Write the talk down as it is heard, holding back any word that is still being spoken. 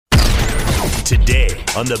Today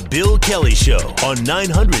on The Bill Kelly Show on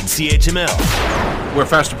 900 CHML. We're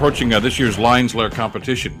fast approaching this year's Lions Lair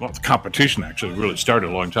competition. Well, the competition actually really started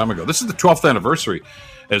a long time ago. This is the 12th anniversary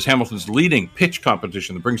as Hamilton's leading pitch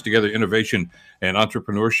competition that brings together innovation and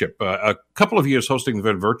entrepreneurship. A couple of years hosting the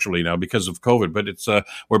event virtually now because of COVID, but it's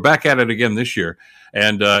we're back at it again this year.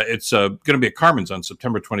 And it's going to be at Carmen's on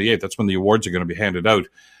September 28th. That's when the awards are going to be handed out.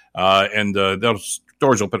 Those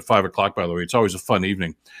doors open at 5 o'clock, by the way. It's always a fun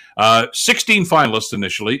evening. 16 finalists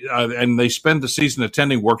initially, and they spend the season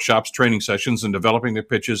attending workshops, training sessions, and developing their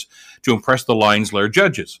pitches to impress the Lions Lair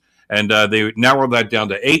judges. And they narrowed that down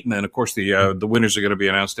to 8, and then, of course, the winners are going to be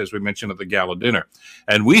announced, as we mentioned, at the gala dinner.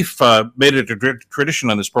 And we've made it a tradition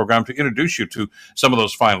on this program to introduce you to some of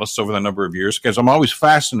those finalists over the number of years, because I'm always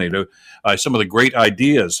fascinated by some of the great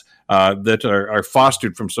ideas that are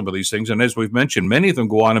fostered from some of these things. And as we've mentioned, many of them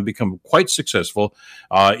go on and become quite successful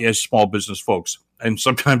as small business folks. And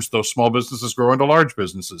sometimes those small businesses grow into large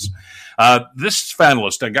businesses. This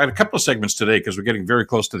finalist, I got a couple of segments today because we're getting very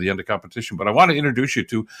close to the end of competition, but I want to introduce you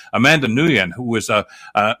to Amanda Nguyen, who is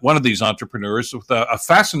one of these entrepreneurs with a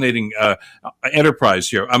fascinating enterprise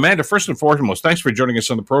here. Amanda, first and foremost, thanks for joining us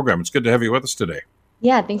on the program. It's good to have you with us today.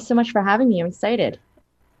 Yeah, thanks so much for having me. I'm excited.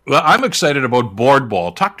 Well, I'm excited about board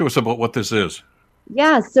ball. Talk to us about what this is.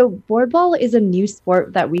 Yeah, so board ball is a new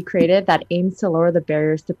sport that we created that aims to lower the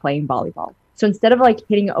barriers to playing volleyball. So instead of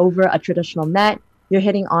hitting over a traditional net, you're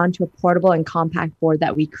hitting onto a portable and compact board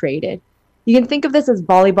that we created. You can think of this as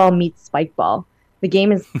volleyball meets spike ball. The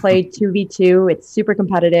game is played 2v2. It's super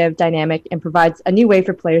competitive, dynamic, and provides a new way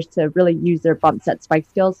for players to really use their bump set spike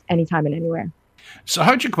skills anytime and anywhere. So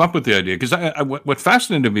how did you come up with the idea? Because what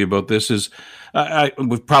fascinated me about this is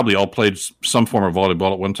we've probably all played some form of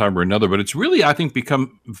volleyball at one time or another, but it's really, I think,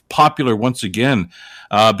 become popular once again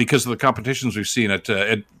because of the competitions we've seen at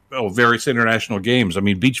various international games. I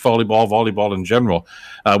mean, beach volleyball, volleyball in general.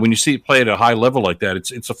 When you see it play at a high level like that,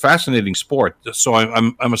 it's a fascinating sport. So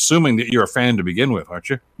I'm assuming that you're a fan to begin with, aren't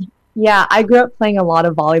you? Yeah, I grew up playing a lot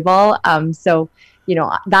of volleyball. So,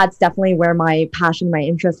 that's definitely where my passion, my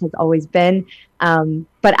interest has always been.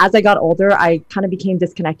 But as I got older, I kind of became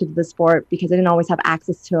disconnected to the sport because I didn't always have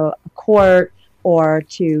access to a court or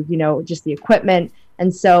to, just the equipment.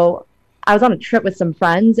 And so I was on a trip with some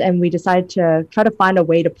friends and we decided to try to find a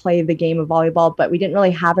way to play the game of volleyball, but we didn't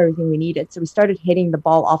really have everything we needed. So we started hitting the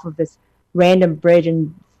ball off of this random bridge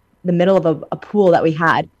in the middle of a pool that we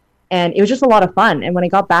had. And it was just a lot of fun. And when I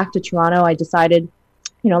got back to Toronto, I decided,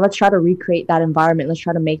 let's try to recreate that environment. Let's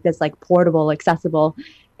try to make this portable, accessible.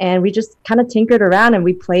 And we just kind of tinkered around and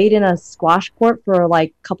we played in a squash court for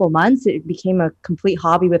a couple months. It became a complete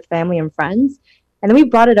hobby with family and friends. And then we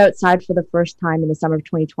brought it outside for the first time in the summer of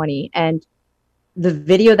 2020. And the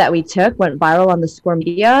video that we took went viral on the Score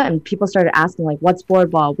Media, and people started asking, what's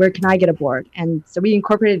board ball? Where can I get a board? And so we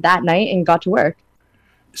incorporated that night and got to work.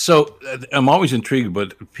 So I'm always intrigued,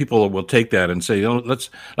 but people will take that and say,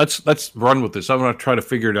 let's run with this. I'm going to try to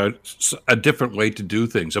figure out a different way to do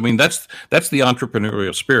things. I mean, that's the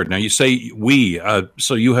entrepreneurial spirit. Now you say we,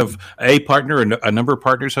 so you have a partner and a number of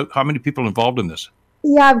partners. How many people involved in this?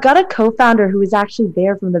 Yeah, I've got a co-founder who was actually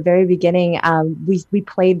there from the very beginning. We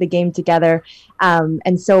played the game together.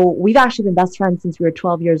 And so we've actually been best friends since we were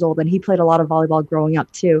 12 years old. And he played a lot of volleyball growing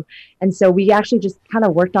up too. And so we actually just kind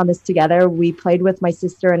of worked on this together. We played with my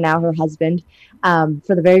sister and now her husband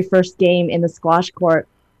for the very first game in the squash court.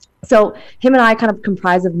 So him and I kind of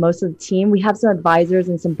comprise of most of the team. We have some advisors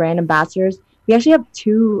and some brand ambassadors. We actually have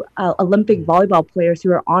 2 Olympic volleyball players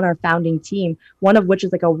who are on our founding team, one of which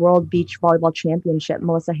is a World Beach Volleyball Championship,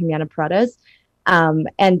 Melissa Jimena Paredes. And,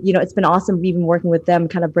 it's been awesome even working with them,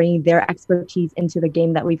 kind of bringing their expertise into the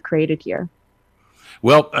game that we've created here.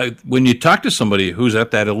 Well, when you talk to somebody who's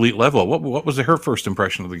at that elite level, what was her first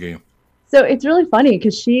impression of the game? So it's really funny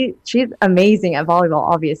because she's amazing at volleyball,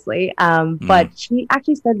 obviously. But she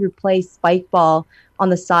actually started to play spike ball on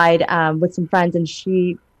the side with some friends, and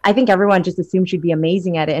I think everyone just assumed she'd be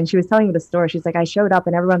amazing at it. And she was telling me the story. She's like, I showed up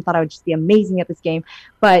and everyone thought I would just be amazing at this game.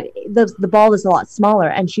 But the ball is a lot smaller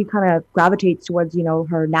and she kind of gravitates towards,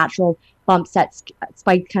 her natural bump set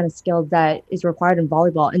spike kind of skills that is required in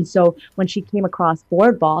volleyball. And so when she came across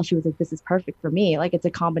board ball, she was like, this is perfect for me. It's a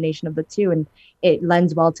combination of the two and it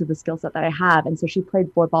lends well to the skill set that I have. And so she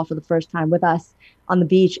played board ball for the first time with us on the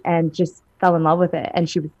beach and just fell in love with it, and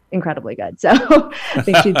she was incredibly good. So I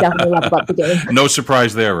think she definitely leveled up the game. No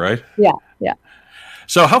surprise there, right? Yeah.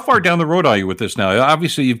 So how far down the road are you with this now?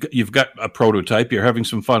 Obviously, you've got a prototype. You're having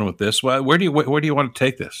some fun with this. Where do you want to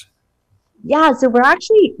take this? Yeah, so we're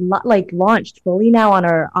actually launched fully now on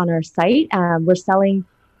our site. We're selling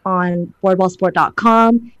on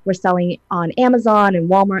boardballsport.com. We're selling on Amazon and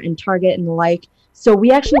Walmart and Target and the like. So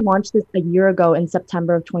we actually launched this a year ago in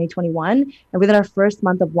September of 2021. And within our first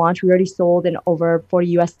month of launch, we already sold in over 40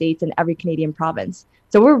 US states and every Canadian province.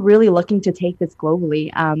 So we're really looking to take this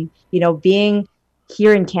globally. Being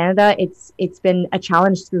here in Canada, it's been a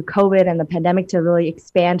challenge through COVID and the pandemic to really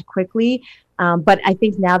expand quickly. But I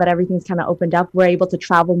think now that everything's kind of opened up, we're able to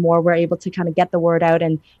travel more. We're able to kind of get the word out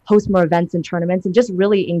and host more events and tournaments and just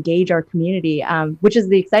really engage our community, which is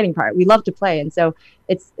the exciting part. We love to play. And so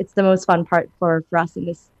it's the most fun part for us in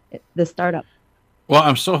this startup. Well,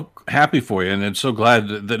 I'm so happy for you, and I'm so glad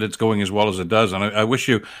that it's going as well as it does. And I wish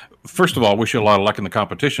you, first of all, wish you a lot of luck in the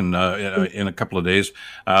competition in a couple of days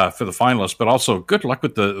for the finalists, but also good luck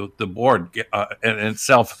with the board in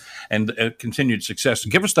itself and continued success.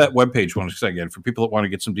 Give us that webpage once again for people that want to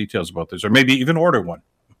get some details about this, or maybe even order one.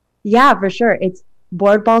 Yeah, for sure. It's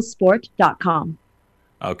boardballsport.com.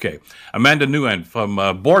 Okay. Amanda Nguyen from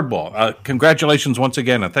Boardball. Congratulations once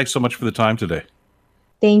again, and thanks so much for the time today.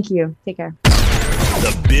 Thank you. Take care.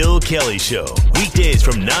 The Bill Kelly Show, weekdays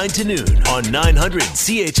from 9 to noon on 900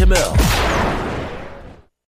 CHML.